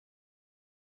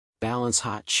Balance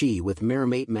hot qi with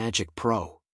MiraMate Magic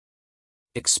Pro.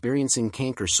 Experiencing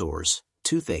canker sores,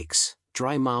 toothaches,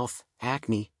 dry mouth,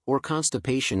 acne, or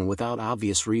constipation without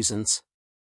obvious reasons?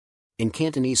 In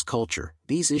Cantonese culture,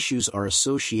 these issues are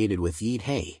associated with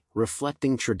yeet,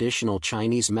 reflecting traditional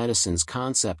Chinese medicine's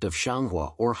concept of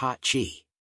Shanghuo or hot qi.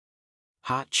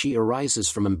 Hot qi arises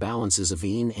from imbalances of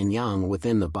yin and yang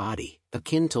within the body,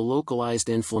 akin to localized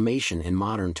inflammation in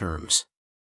modern terms.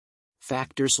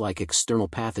 Factors like external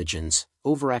pathogens,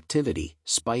 overactivity,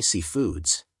 spicy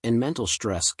foods, and mental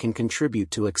stress can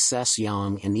contribute to excess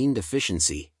yang and yin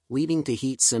deficiency, leading to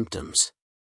heat symptoms.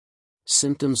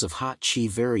 Symptoms of hot qi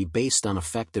vary based on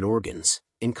affected organs,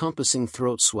 encompassing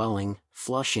throat swelling,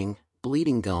 flushing,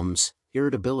 bleeding gums,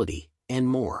 irritability, and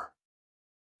more.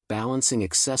 Balancing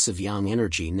excessive yang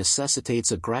energy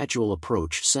necessitates a gradual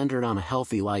approach centered on a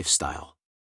healthy lifestyle.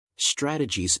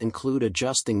 Strategies include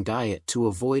adjusting diet to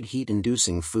avoid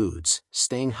heat-inducing foods,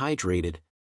 staying hydrated,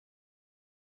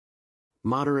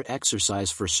 moderate exercise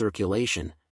for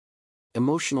circulation,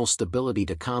 emotional stability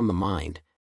to calm the mind,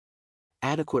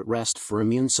 adequate rest for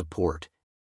immune support,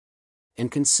 and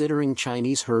considering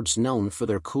Chinese herbs known for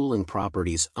their cooling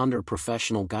properties under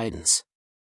professional guidance.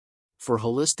 For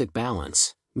holistic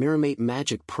balance, MiraMate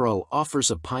Magic Pro offers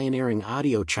a pioneering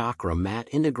audio chakra mat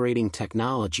integrating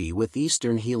technology with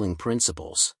Eastern healing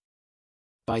principles.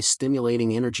 By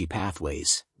stimulating energy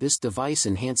pathways, this device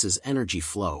enhances energy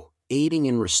flow, aiding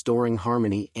in restoring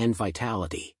harmony and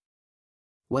vitality.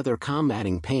 Whether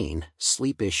combating pain,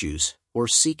 sleep issues, or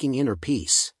seeking inner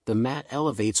peace, the mat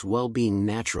elevates well-being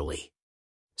naturally.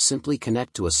 Simply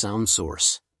connect to a sound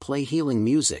source, play healing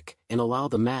music, and allow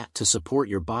the mat to support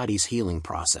your body's healing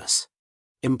process.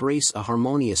 Embrace a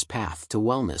harmonious path to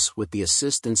wellness with the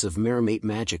assistance of MiraMate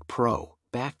Magic Pro,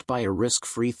 backed by a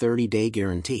risk-free 30-day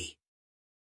guarantee.